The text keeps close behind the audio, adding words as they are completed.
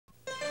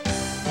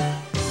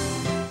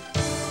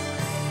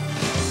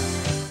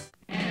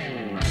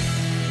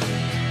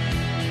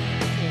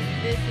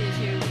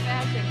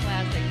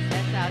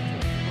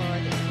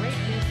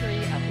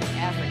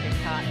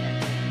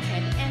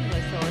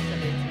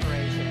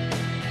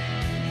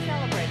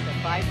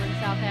vibrant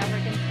South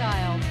African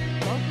style,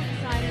 local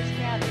designers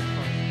gathered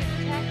for a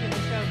spectacular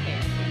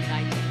showcase in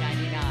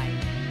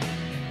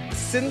 1999.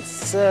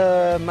 Since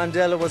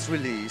Mandela was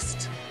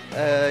released,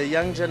 a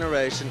young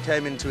generation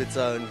came into its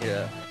own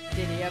here.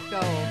 City of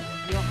Gold,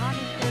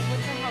 Johannesburg was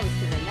the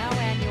host of the now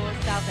annual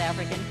South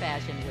African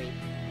Fashion Week.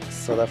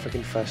 South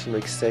African Fashion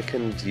Week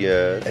second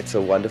year, it's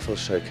a wonderful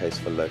showcase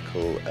for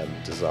local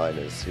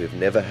designers who have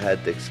never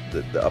had the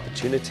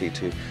opportunity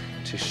to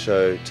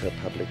show to a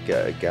public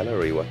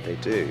gallery what they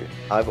do.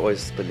 I've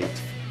always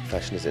believed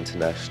fashion is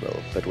international,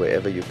 but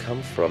wherever you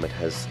come from, it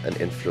has an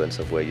influence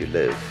of where you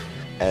live.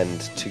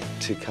 And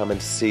to come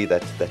and see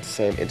that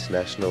same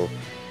international,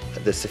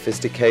 the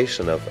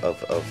sophistication of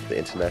the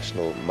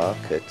international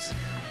market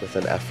with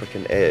an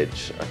African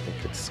edge, I think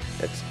it's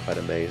quite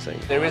amazing.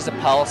 There is a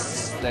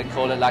pulse, they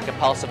call it like a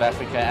pulse of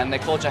Africa, and they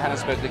call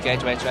Johannesburg the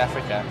gateway to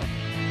Africa.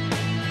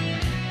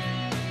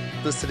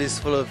 The city is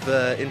full of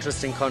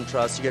interesting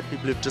contrasts. You get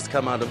people who've just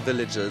come out of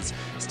villages,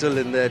 still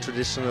in their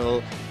traditional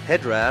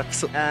head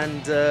wraps,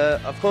 and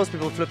of course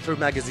people flip through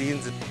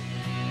magazines.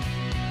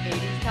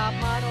 80s top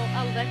model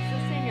Alexa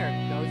Singer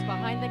goes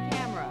behind the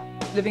camera.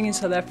 Living in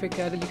South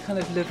Africa, you kind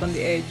of live on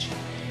the edge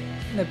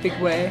in a big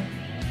way.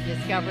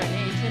 Discovering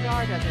ancient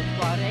art of the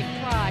Tuareg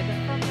tribe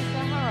from the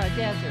Sahara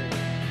Desert.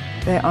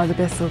 They are the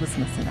best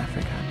silversmiths in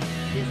Africa.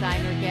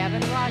 Designer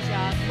Gavin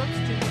Raja looks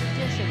to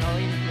traditional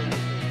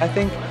influences. I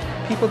think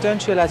people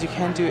don't realize you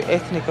can do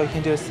ethnic or you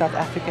can do a South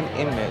African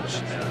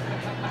image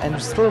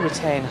and still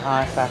retain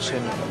high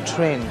fashion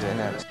trend in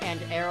it.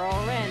 And Errol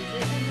Renz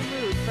is in the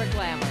mood for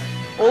glamour.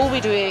 All we're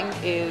doing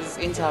is,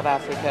 in South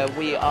Africa,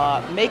 we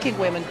are making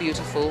women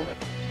beautiful.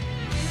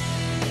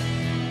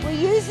 We're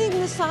using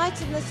the sight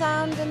and the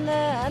sound and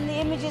the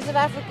images of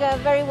Africa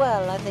very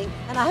well, I think.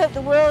 And I hope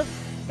the world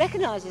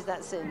recognises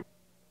that soon.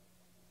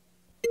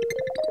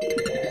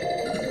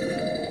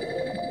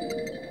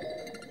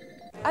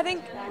 I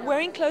think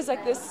wearing clothes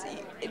like this,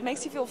 it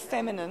makes you feel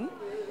feminine,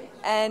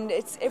 and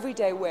it's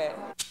everyday wear.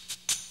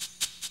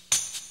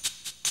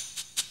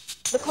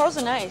 The clothes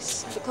are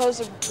nice. The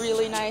clothes are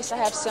really nice. I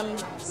have some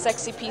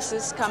sexy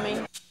pieces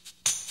coming.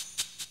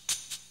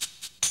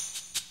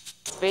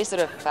 It's very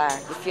sort of,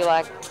 you feel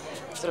like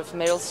sort of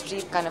Meryl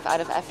Streep, kind of out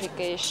of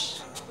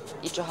Africa-ish.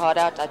 Eat your heart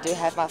out. I do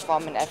have my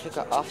farm in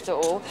Africa after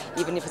all,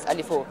 even if it's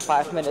only for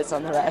 5 minutes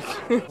on the rack.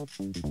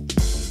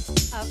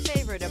 A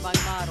favorite among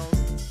models,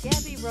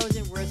 Gabby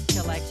Rosenworth's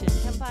collection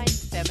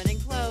combines feminine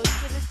clothes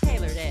with a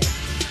tailored edge.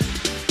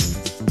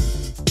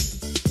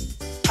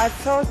 I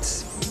felt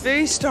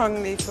very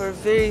strongly for a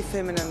very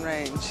feminine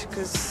range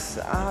because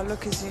our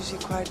look is usually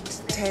quite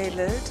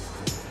tailored,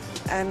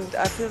 and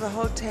I feel the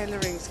whole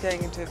tailoring is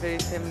going into a very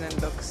feminine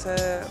look, so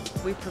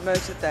we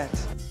promoted that.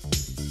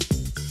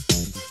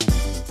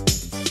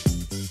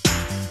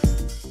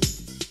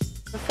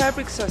 The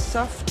fabrics are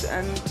soft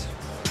and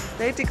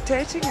they're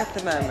dictating at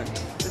the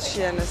moment. The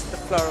sheerness, the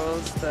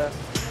florals, the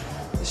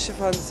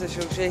chiffons, the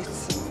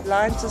georgettes.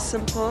 Lines are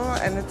simple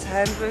and it's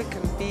handwork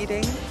and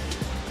beading.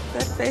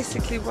 That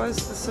basically was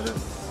the sort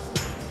of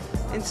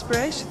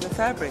inspiration, the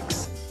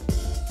fabrics.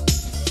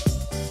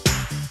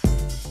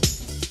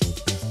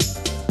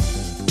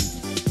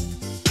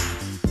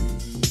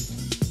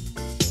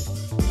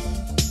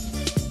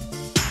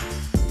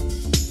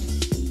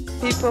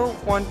 People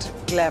want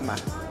glamour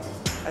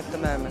at the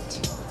moment.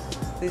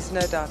 There's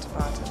no doubt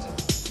about it.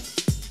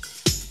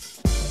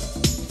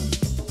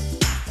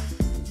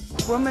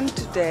 Women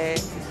today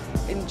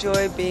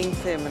enjoy being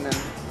feminine,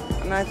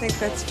 and I think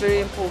that's very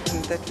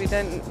important, that we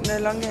no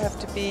longer have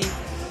to be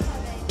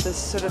this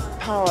sort of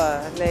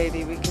power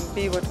lady. We can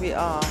be what we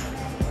are,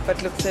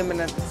 but look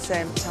feminine at the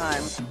same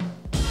time.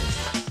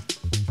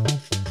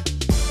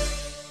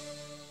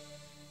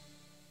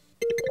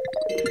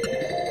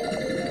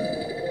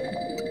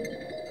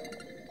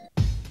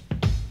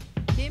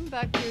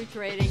 Timbuktu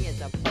Trading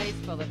is a place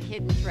full of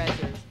hidden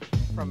treasures,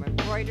 from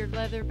embroidered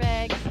leather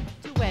bags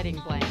to wedding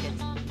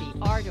blankets. The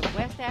art of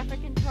West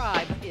African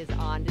tribes is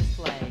on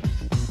display.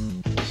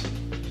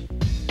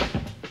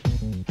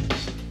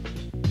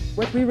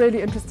 What we're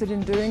really interested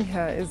in doing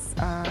here is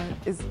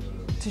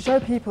to show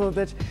people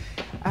that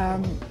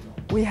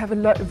we have a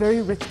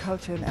very rich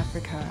culture in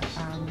Africa.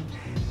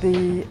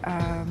 The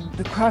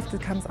craft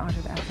that comes out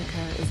of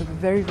Africa is of a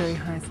very, very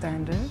high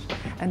standard,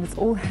 and it's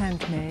all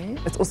handmade.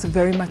 It's also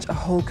very much a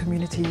whole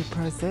community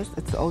process.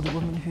 It's the older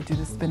women who do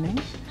the spinning,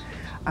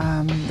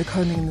 the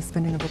combing and the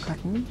spinning of the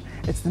cotton.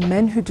 It's the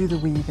men who do the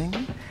weaving,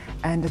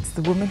 and it's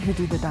the women who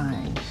do the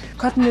dyeing.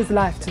 Cotton is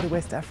life to the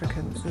West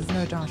Africans, there's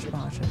no doubt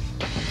about it.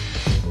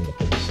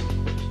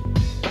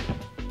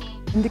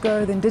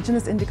 Indigo, the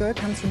indigenous indigo,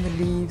 comes from the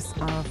leaves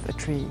of a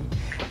tree.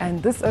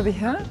 And this over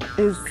here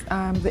is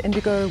the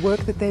indigo work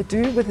that they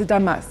do with the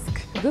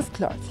damask. This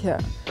cloth here,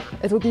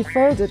 it will be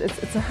folded,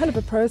 it's a hell of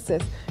a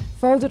process,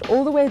 folded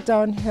all the way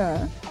down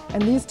here,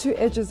 and these two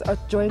edges are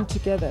joined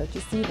together. Do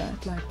you see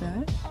that? Like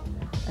that,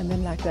 and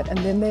then like that, and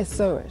then they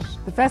sew it.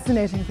 The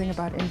fascinating thing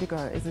about indigo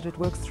is that it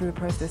works through a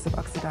process of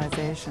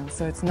oxidization.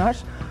 So it's not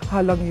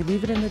how long you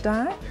leave it in the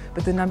dye,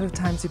 but the number of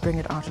times you bring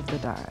it out of the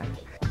dye.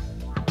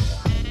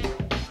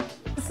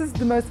 This is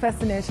the most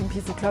fascinating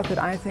piece of cloth that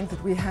I think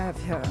that we have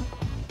here.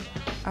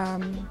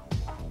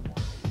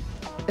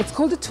 It's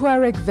called a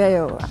Tuareg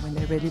veil. When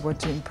they really want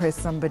to impress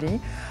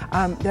somebody,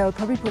 they'll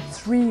probably put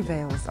 3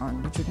 veils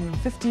on, which would mean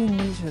 15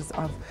 meters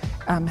of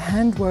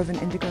hand-woven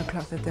indigo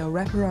cloth that they'll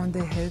wrap around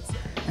their heads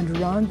and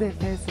around their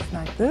faces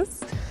like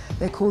this.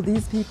 They call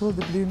these people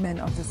the blue men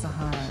of the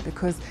Sahara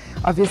because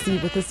obviously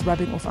with this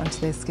rubbing off onto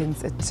their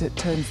skins, it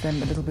turns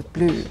them a little bit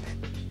blue.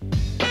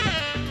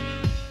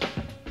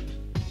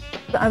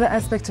 The other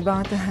aspect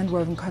about the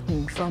hand-woven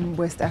cotton from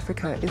West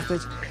Africa is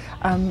that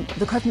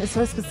the cotton is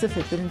so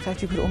specific that in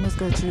fact you could almost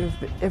go to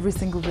every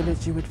single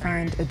village, you would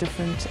find a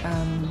different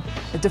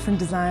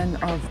design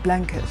of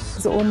blanket.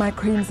 So all my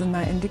creams and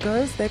my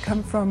indigos, they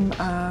come from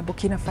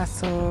Burkina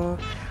Faso,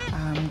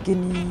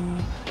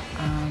 Guinea,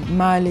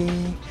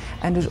 Mali,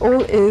 and it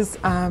all is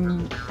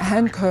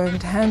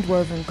hand-combed,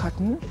 hand-woven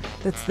cotton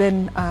that's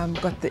then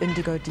got the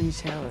indigo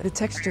detail. The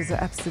textures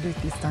are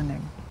absolutely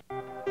stunning.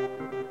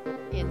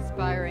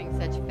 Inspiring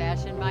such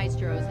fashion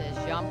maestros as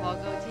Jean-Paul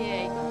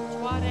Gaultier,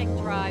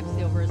 Tuareg tribe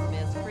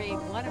silversmiths create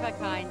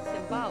one-of-a-kind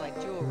symbolic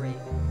jewelry.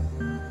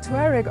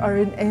 Tuareg are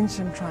an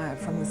ancient tribe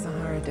from the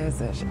Sahara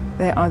Desert.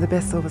 They are the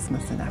best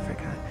silversmiths in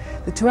Africa.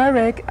 The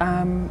Tuareg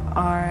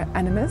are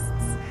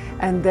animists,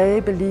 and they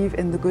believe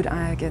in the good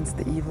eye against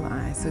the evil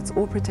eye. So it's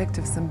all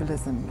protective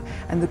symbolism.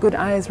 And the good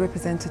eye is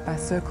represented by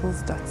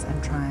circles, dots,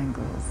 and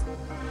triangles.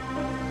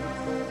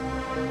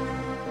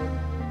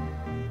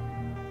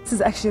 This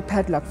is actually a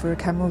padlock for a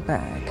camel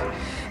bag.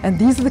 And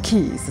these are the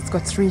keys. It's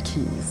got 3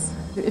 keys.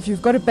 If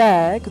you've got a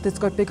bag that's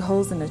got big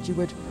holes in it, you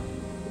would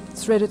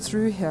thread it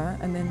through here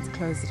and then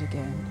close it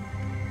again.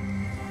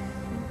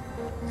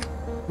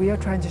 We are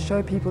trying to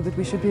show people that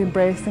we should be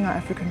embracing our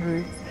African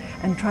roots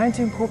and trying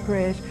to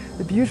incorporate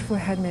the beautiful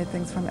handmade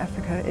things from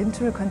Africa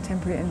into a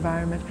contemporary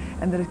environment,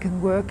 and that it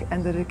can work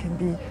and that it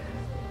can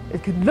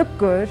look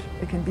good,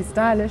 it can be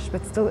stylish,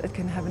 but still it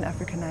can have an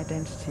African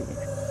identity.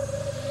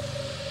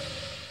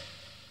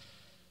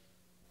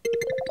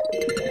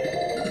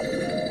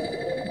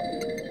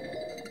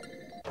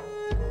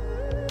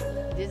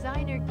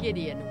 Designer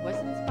Gideon was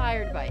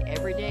inspired by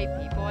everyday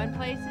people and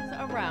places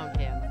around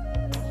him.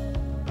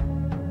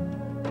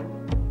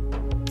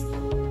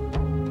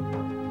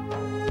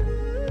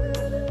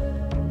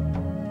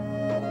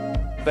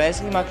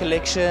 Basically, my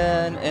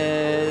collection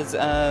is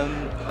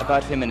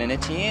about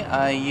femininity.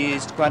 I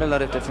used quite a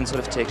lot of different sort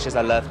of textures.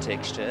 I love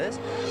textures.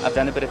 I've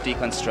done a bit of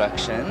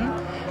deconstruction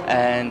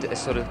and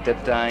sort of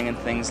dip dyeing and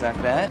things like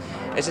that.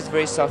 It's just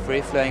very soft,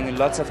 very flowing,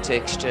 lots of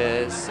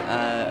textures,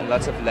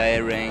 lots of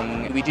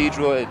layering. We do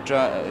draw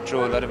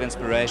a lot of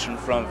inspiration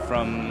from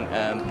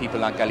people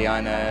like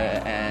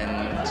Galliano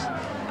and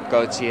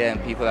Gaultier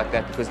and people like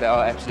that, because they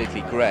are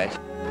absolutely great.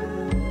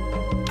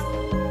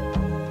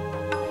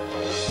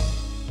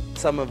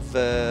 Some of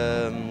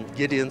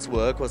Gideon's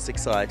work was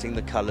exciting,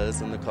 the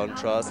colours and the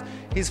contrast.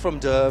 He's from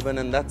Durban,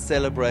 and that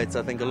celebrates,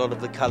 I think, a lot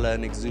of the colour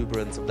and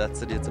exuberance of that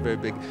city. It's a very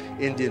big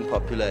Indian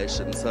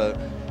population, so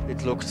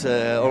it looked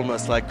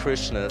almost like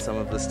Krishna, some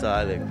of the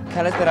styling.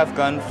 Colours that I've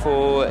gone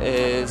for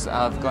is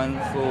I've gone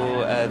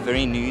for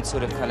very nude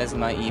sort of colours in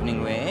my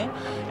evening wear,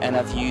 and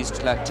I've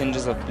used like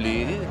tinges of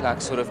blue,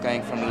 like sort of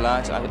going from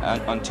light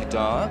onto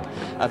dark.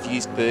 I've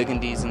used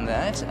burgundies in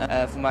that.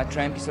 For my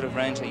trampy sort of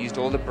range, I used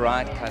all the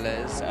bright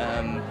colours,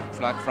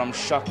 like from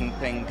shocking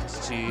pink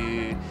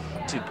to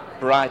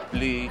bright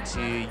blue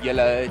to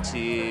yellow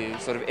to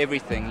sort of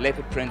everything,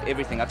 leopard print,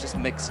 everything. I've just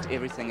mixed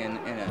everything in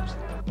it.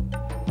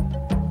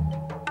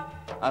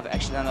 I've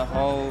actually done a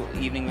whole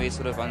evening wear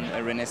sort of on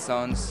a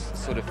Renaissance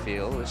sort of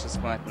feel, which is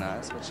quite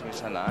nice,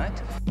 which I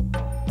liked.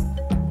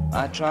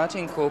 I try to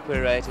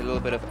incorporate a little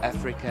bit of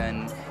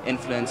African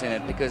influence in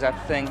it, because I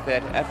think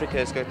that Africa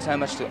has got so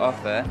much to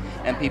offer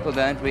and people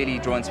don't really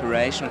draw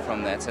inspiration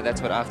from that, so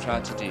that's what I've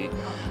tried to do.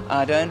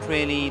 I don't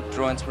really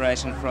draw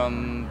inspiration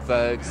from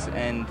Vogues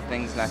and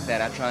things like that.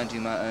 I try and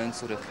do my own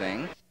sort of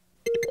thing.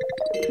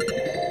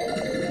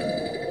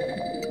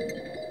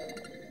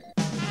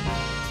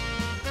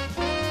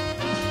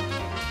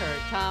 Her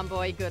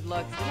tomboy good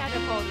looks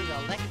catapulted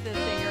Alexa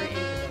Singer into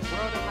the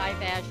world of high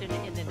fashion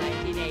in the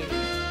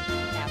 1980s.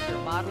 After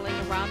modeling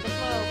around the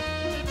globe,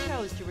 she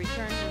chose to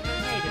return to her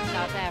native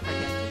South Africa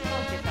to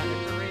focus on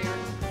her career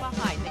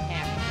behind the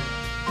camera.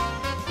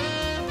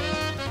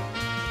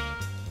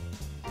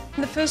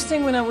 The first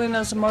thing when I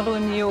was a model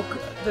in New York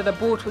that I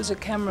bought was a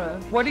camera.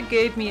 What it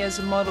gave me as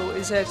a model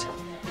is that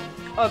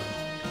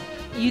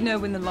you know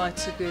when the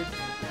lights are good,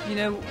 you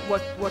know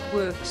what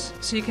works,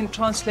 so you can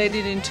translate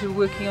it into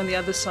working on the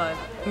other side.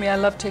 I mean, I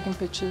love taking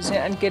pictures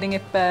and getting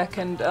it back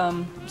and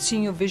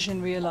seeing your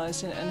vision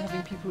realized and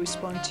having people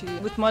respond to you.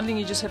 With modeling,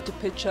 you just have to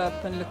pitch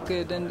up and look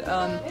good, and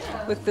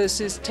with this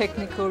is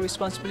technical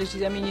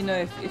responsibilities. I mean, you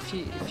know, if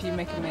you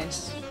make a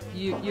mess,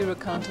 you're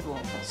accountable.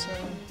 So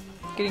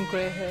getting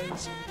grey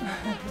hairs.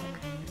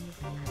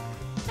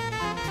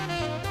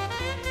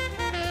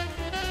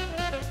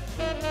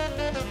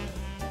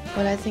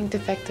 Well, I think the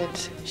fact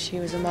that she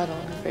was a model,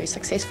 a very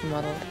successful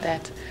model,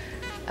 that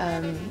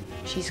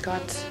she's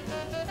got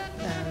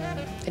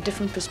a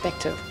different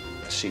perspective.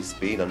 She's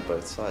been on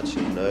both sides.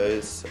 She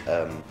knows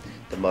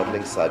the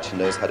modelling side. She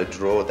knows how to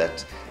draw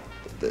that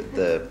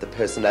the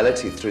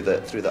personality through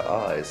the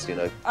eyes. You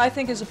know. I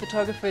think as a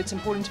photographer, it's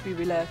important to be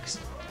relaxed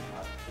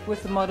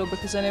with the model,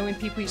 because I know when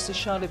people used to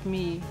shout at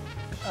me,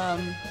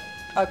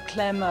 I'd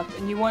clam up,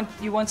 and you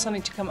want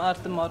something to come out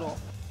of the model.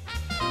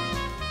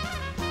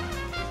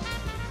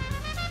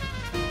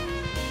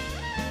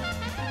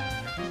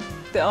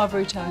 There are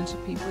very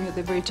talented people here.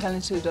 They're very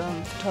talented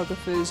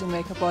photographers and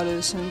makeup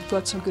artists, and we've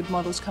got some good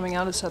models coming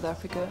out of South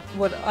Africa.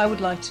 What I would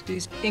like to do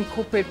is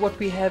incorporate what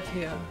we have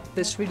here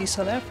that's really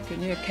South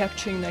African, you know,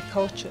 capturing that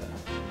culture.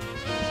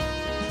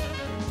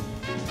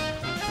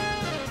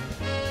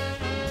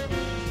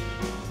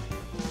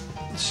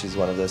 She's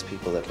one of those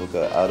people that will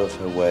go out of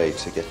her way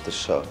to get the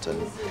shot, and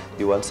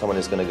you want someone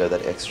who's going to go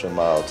that extra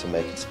mile to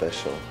make it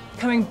special.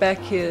 Coming back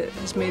here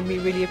has made me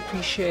really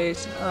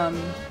appreciate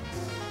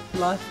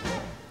life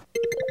more.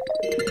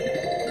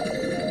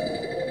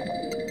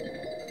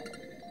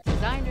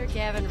 Designer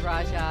Gavin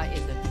Raja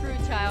is a true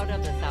child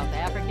of the South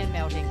African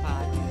melting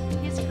pot.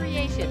 His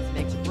creations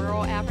mix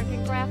rural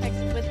African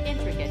graphics with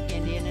intricate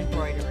Indian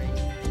embroidery.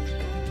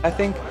 I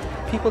think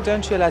people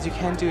don't realize you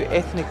can do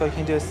ethnic or you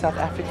can do a South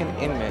African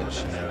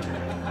image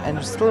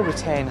and still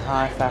retain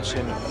high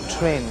fashion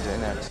trend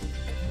in it.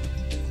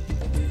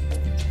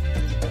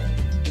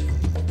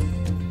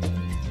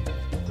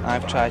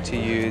 I've tried to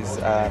use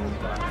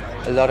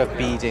a lot of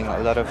beading, a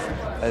lot of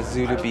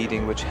Zulu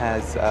beading, which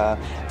has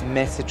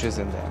messages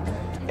in them.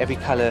 Every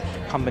color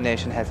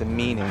combination has a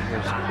meaning,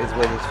 which is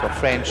whether it's for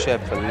friendship,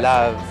 for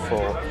love,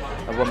 for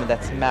a woman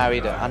that's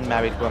married, an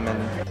unmarried woman.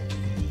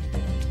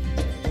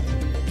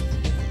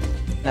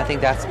 And I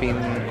think that's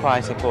been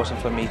quite important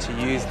for me to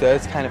use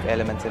those kind of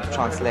elements and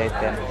translate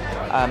them,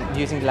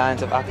 using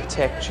lines of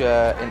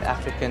architecture in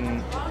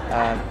African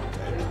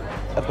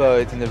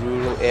abodes in the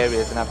rural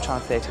areas, and I've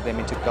translated them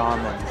into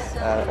garments,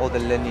 all the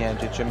linear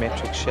into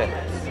geometric shapes.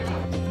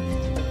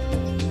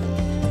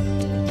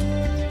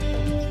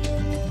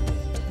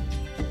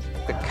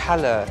 The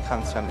color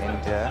comes from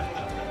India.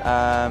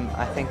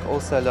 I think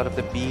also a lot of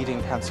the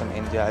beading comes from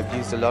India. I've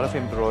used a lot of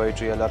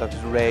embroidery, a lot of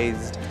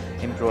raised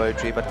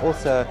embroidery, but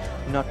also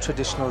not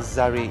traditional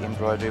zari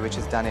embroidery, which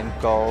is done in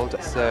gold.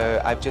 So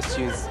I've just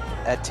used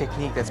a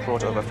technique that's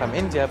brought over from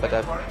India, but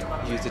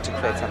I've used it to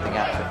create something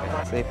African.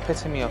 It's the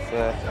epitome of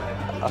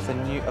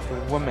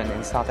a woman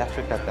in South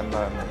Africa at the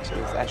moment,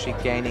 who's actually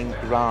gaining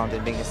ground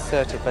and being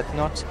assertive, but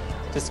not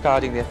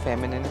discarding their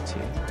femininity.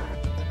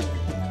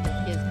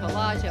 His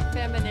collage of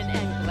feminine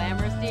and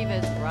glamorous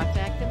divas brought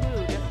back the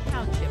mood of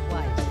township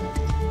life.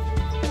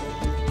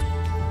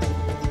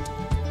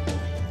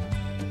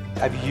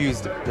 I've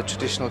used the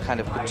traditional kind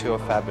of couture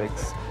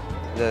fabrics,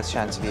 the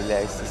chantilly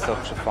lace, the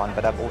silk chiffon,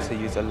 but I've also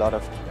used a lot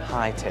of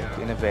high-tech,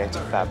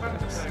 innovative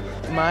fabrics.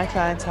 My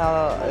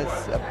clientele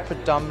is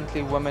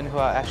predominantly women who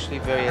are actually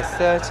very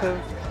assertive.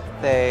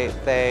 They're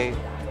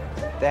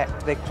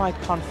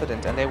quite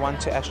confident, and they want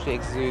to actually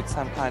exude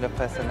some kind of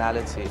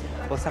personality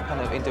or some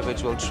kind of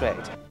individual trait.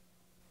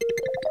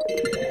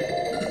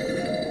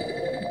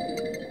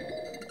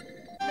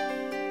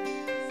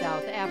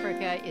 South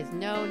Africa is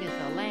known as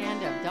the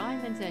land of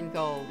diamonds and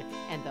gold,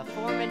 and the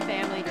Foreman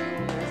family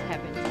jewelers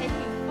have been taking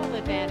full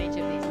advantage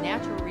of these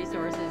natural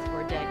resources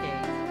for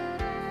decades.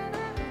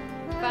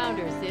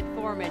 Founder Sid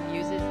Foreman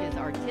uses his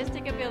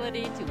artistic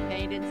ability to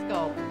paint and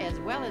sculpt, as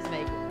well as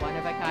make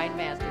one-of-a-kind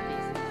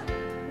masterpieces.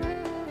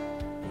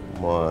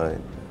 My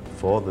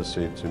father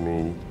said to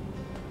me,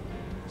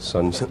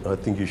 "Son, I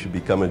think you should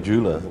become a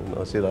jeweler." And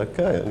I said,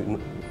 "Okay."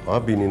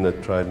 I've been in the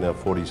trade now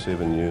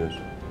 47 years.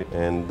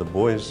 And the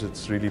boys,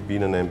 it's really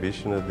been an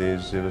ambition of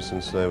theirs ever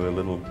since they were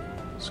little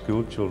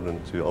school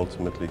children to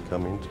ultimately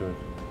come into it.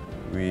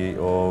 We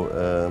are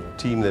a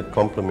team that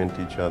complement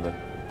each other.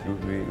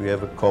 We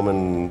have a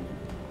common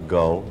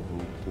goal.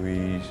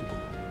 We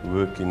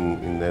work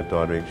in that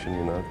direction,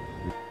 you know.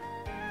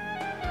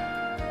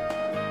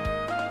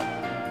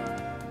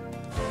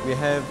 We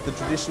have the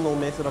traditional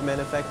method of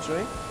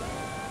manufacturing,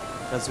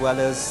 as well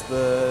as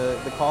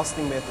the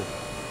casting method.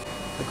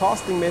 The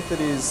casting method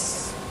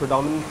is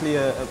predominantly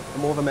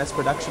more of a mass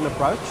production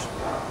approach,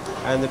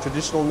 and the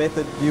traditional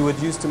method you would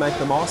use to make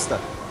the master.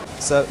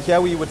 So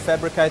here we would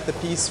fabricate the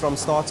piece from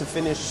start to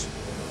finish,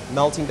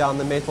 melting down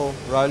the metal,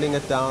 rolling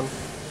it down,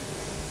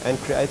 and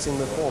creating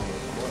the form.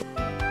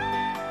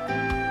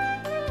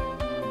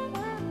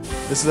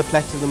 This is a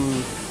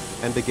platinum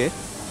and baguette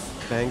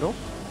bangle.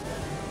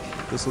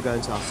 This will go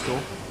into our store.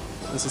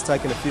 This has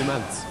taken a few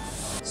months.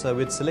 So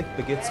we'd select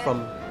baguettes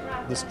from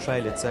this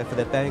tray, let's say, for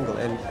that bangle,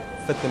 and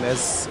fit them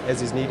as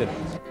is needed.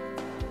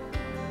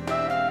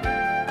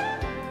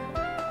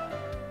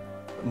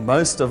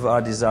 Most of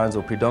our designs,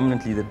 or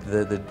predominantly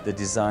the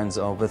designs,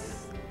 are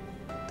with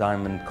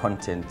diamond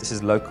content. This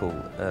is local,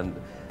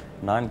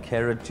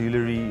 9-carat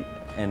jewellery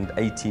and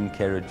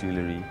 18-carat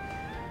jewellery,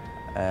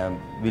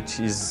 which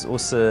is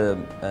also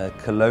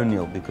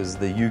colonial, because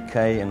the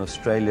UK and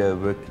Australia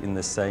work in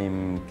the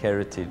same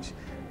caratage,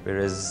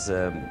 whereas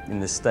in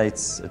the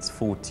States it's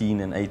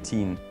 14 and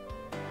 18.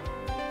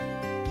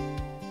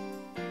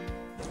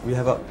 we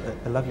have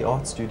a lovely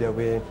art studio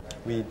where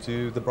we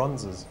do the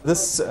bronzes.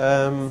 This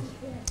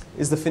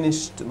is the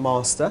finished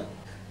master.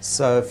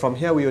 So from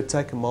here we would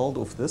take a mold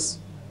off this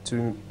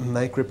to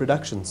make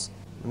reproductions,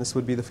 and this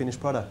would be the finished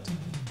product.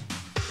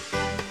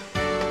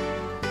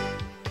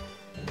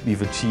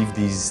 We've achieved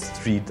these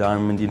 3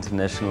 Diamond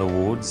International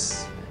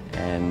Awards,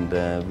 and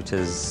which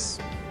has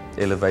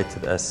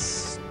elevated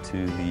us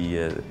to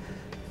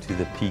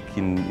the peak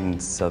in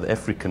South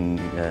African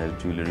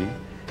jewellery.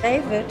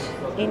 David,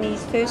 in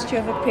his first year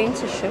of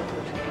apprenticeship,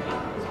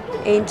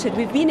 entered.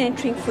 We've been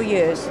entering for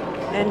years,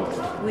 and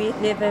we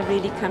had never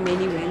really come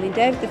anywhere. And then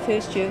David, the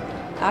first year,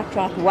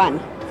 outright won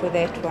for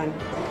that one.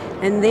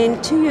 And then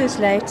 2 years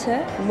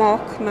later,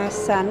 Mark, my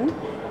son,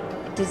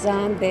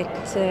 designed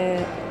that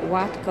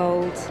white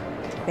gold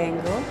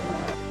bangle.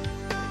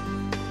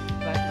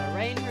 But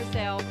Lorraine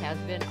herself has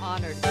been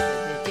honored with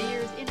the De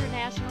Beers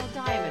International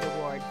Diamond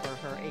Award for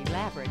her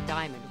elaborate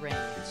diamond ring.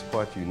 It's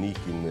quite unique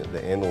in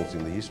the annals,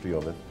 in the history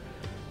of it.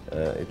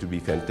 It would be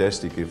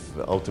fantastic if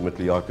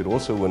ultimately I could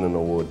also win an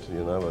award,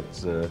 you know,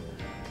 but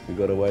we've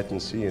got to wait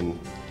and see and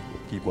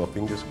keep my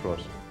fingers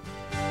crossed.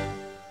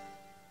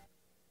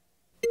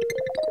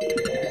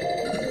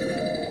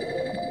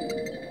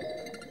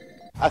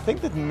 I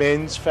think that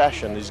men's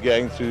fashion is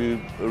going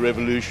through a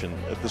revolution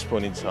at this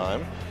point in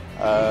time.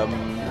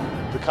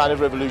 The kind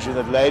of revolution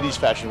that ladies'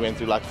 fashion went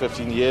through like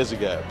 15 years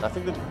ago. I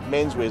think that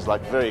menswear is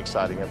like very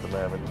exciting at the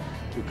moment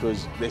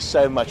because there's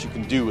so much you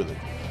can do with it.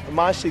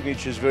 My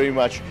signature is very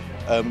much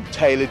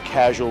tailored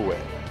casual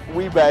wear.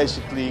 We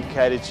basically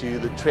cater to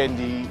the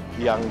trendy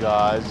young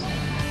guys.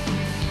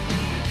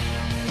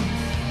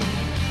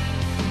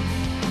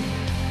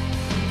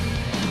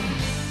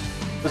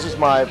 This is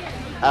my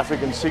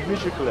African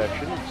signature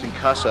collection. It's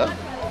Nkasa.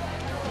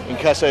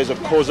 Nkasa is a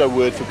Xhosa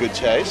word for good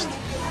taste.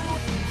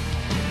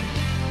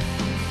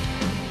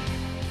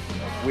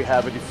 We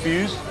have a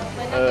diffuse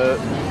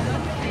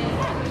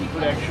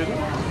collection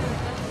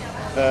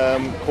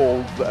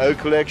called the O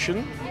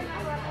collection,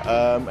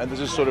 and this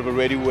is sort of a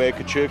ready-wear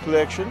couture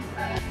collection.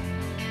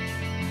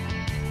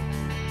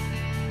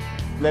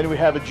 Then we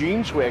have a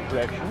jeanswear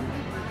collection,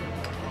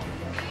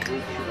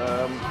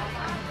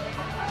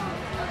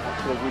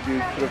 which we do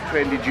sort of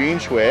trendy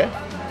jeanswear.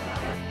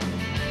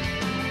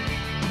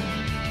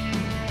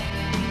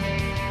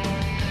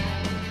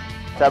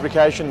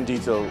 Fabrication and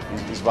detail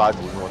is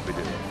vital in what we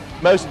do.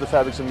 Most of the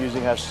fabrics I'm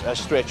using have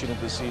stretch in it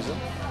this season.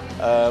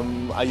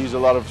 I use a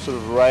lot of sort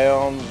of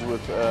rayons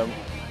with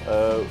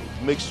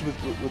mixed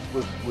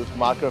with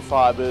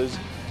microfibers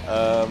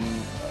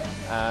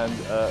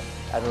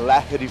and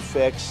lacquered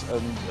effects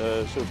and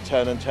sort of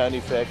tone and tone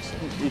effects.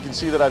 You can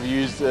see that I've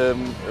used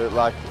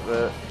like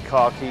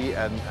khaki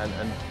and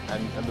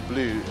the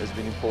blue has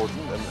been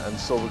important, and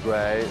silver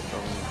grey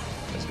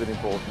has been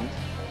important.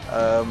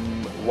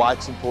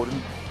 White's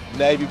important.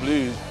 Navy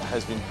blue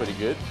has been pretty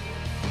good.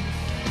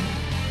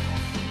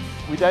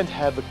 We don't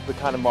have the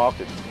kind of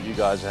market you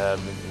guys have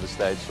in the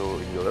States or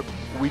in Europe.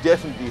 We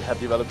definitely have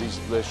developed these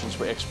versions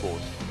for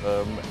export.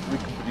 We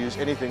can produce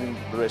anything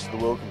the rest of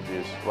the world can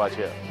produce right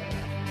here.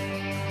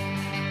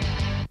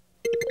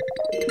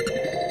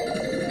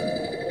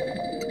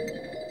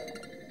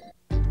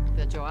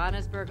 The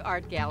Johannesburg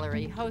Art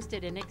Gallery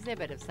hosted an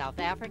exhibit of South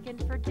African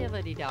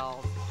fertility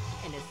dolls,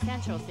 an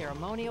essential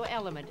ceremonial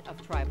element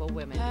of tribal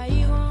women.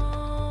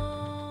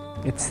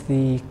 It's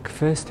the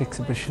first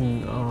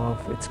exhibition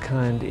of its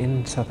kind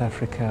in South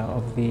Africa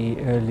of the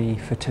early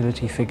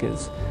fertility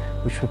figures,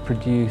 which were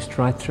produced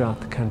right throughout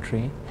the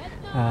country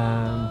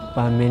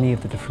by many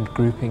of the different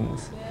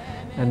groupings.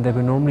 And they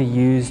were normally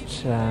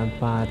used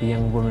by the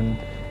young woman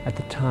at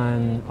the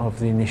time of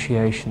the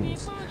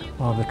initiations,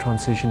 of the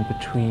transition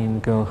between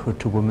girlhood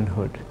to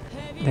womanhood.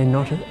 They're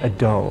not a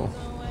doll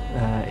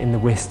in the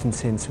Western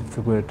sense of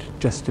the word,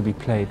 just to be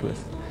played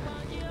with.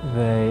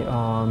 They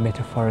are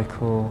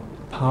metaphorical,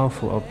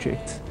 powerful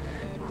objects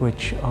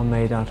which are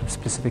made out of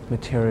specific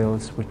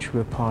materials which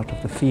were part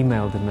of the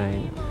female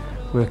domain,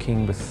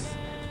 working with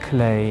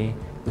clay,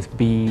 with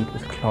bead,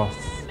 with cloth,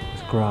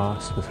 with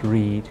grass, with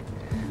reed.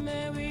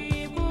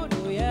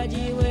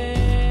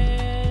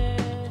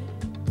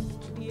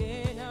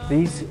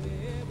 These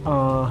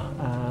are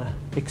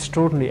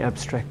extraordinarily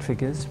abstract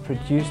figures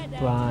produced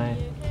by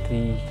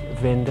the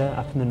vendor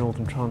up in the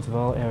Northern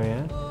Transvaal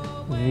area.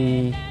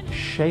 The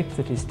shape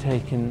that is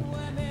taken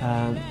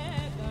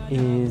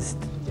is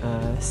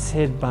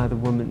said by the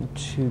woman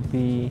to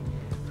be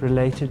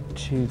related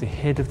to the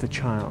head of the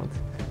child.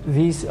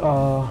 These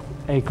are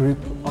a group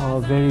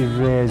of very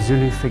rare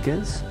Zulu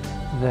figures.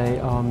 They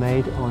are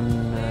made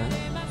on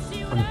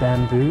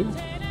bamboo,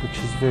 which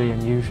is very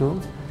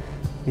unusual.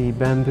 The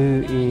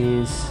bamboo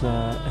is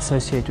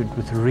associated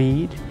with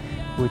reed,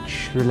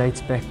 which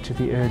relates back to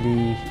the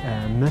early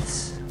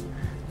myths,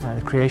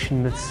 the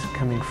creation myths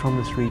coming from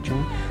this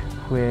region,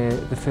 where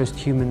the first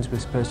humans were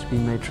supposed to be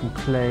made from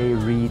clay,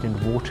 reed and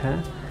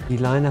water. The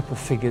lineup of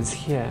figures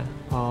here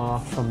are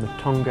from the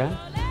Tonga.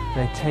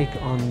 They take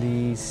on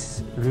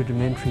these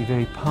rudimentary,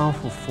 very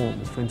powerful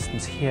forms. For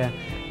instance, here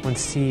one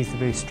sees the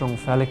very strong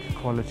phallic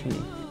quality.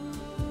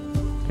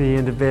 The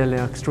Ndebele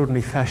are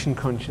extraordinarily fashion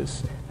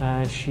conscious.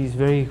 She's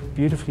very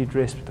beautifully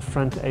dressed with a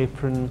front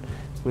apron,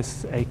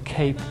 with a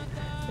cape,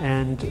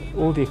 and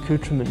all the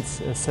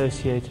accoutrements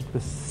associated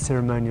with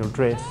ceremonial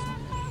dress.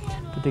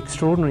 But the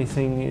extraordinary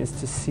thing is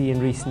to see in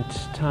recent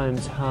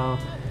times how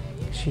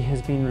she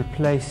has been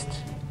replaced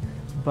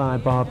by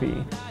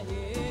Barbie.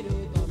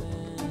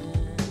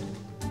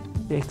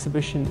 The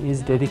exhibition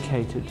is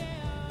dedicated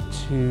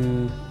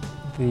to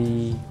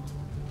the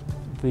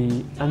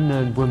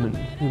unknown women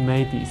who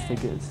made these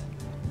figures,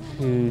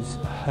 whose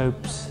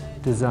hopes,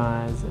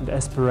 desires and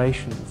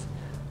aspirations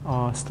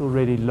are still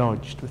really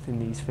lodged within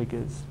these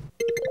figures.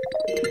 For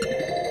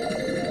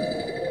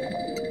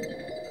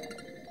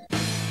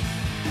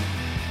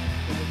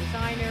the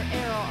designer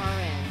Errol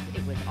Arends,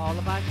 it was all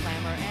about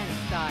glamour and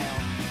style.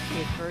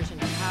 His version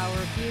of power,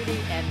 beauty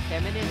and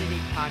femininity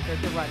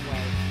conquered the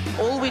runway.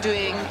 All we're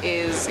doing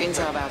is, in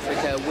South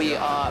Africa, we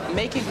are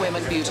making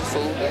women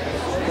beautiful.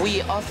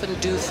 We often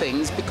do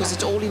things because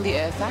it's all in the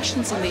air.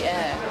 Fashion's in the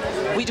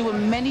air. We do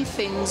many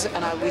things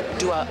and we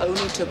do our own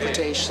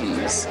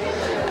interpretations.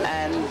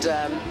 And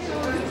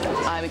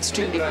I'm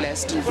extremely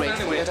blessed and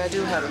grateful that I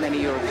do have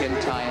many European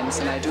clients,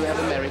 and I do have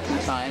American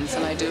clients,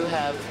 and I do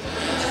have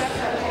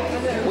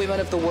women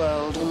of the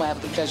world whom I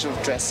have the pleasure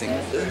of dressing.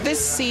 This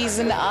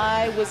season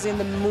I was in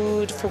the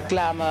mood for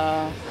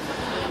glamour.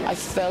 I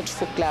felt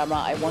for glamour.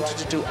 I wanted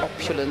to do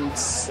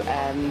opulence,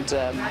 and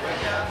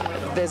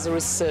there's a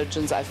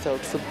resurgence I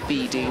felt for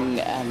beading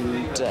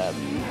and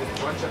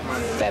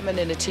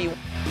femininity.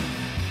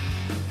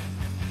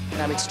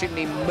 And I'm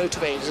extremely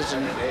motivated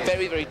and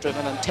very, very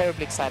driven and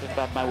terribly excited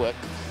about my work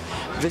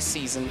this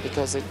season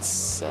because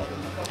it's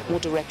more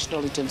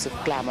directional in terms of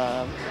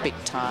glamour, big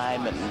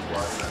time and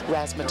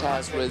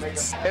razzmatazz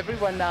roots.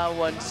 Everyone now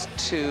wants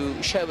to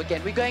show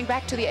again. We're going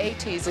back to the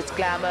 80s. It's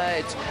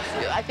glamour.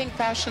 I think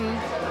fashion,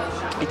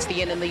 it's the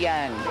yin and the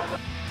yang.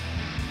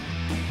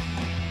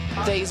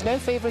 There is no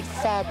favorite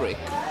fabric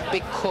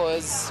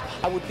because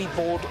I would be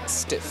bored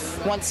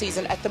stiff. One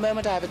season, at the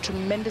moment I have a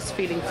tremendous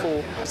feeling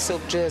for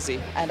silk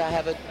jersey, and I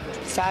have a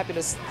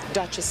fabulous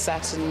Duchess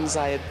satins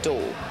I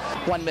adore.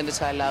 One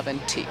minute I love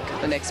antique,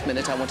 the next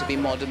minute I want to be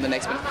modern, the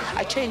next minute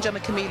I change, I'm a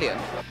chameleon.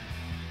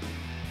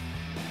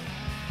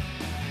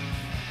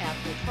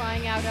 After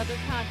trying out other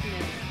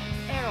continents,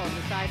 Errol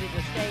decided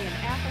to stay in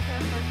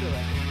Africa for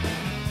good.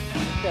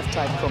 I've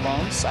tried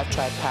Provence, I've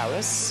tried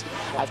Paris,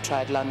 I've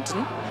tried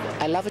London.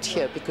 I love it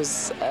here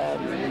because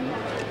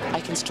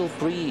I can still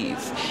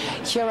breathe.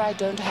 Here I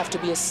don't have to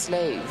be a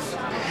slave.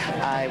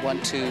 I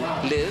want to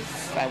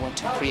live, I want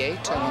to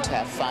create, I want to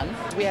have fun.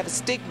 We have a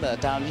stigma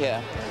down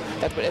here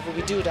that whatever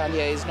we do down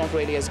here is not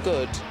really as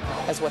good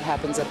as what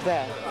happens up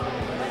there.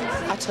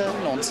 Utter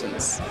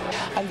nonsense.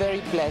 I'm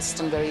very blessed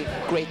and very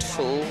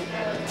grateful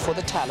for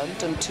the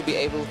talent and to be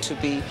able to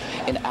be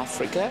in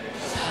Africa,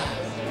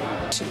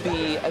 to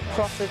be a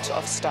prophet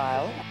of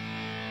style.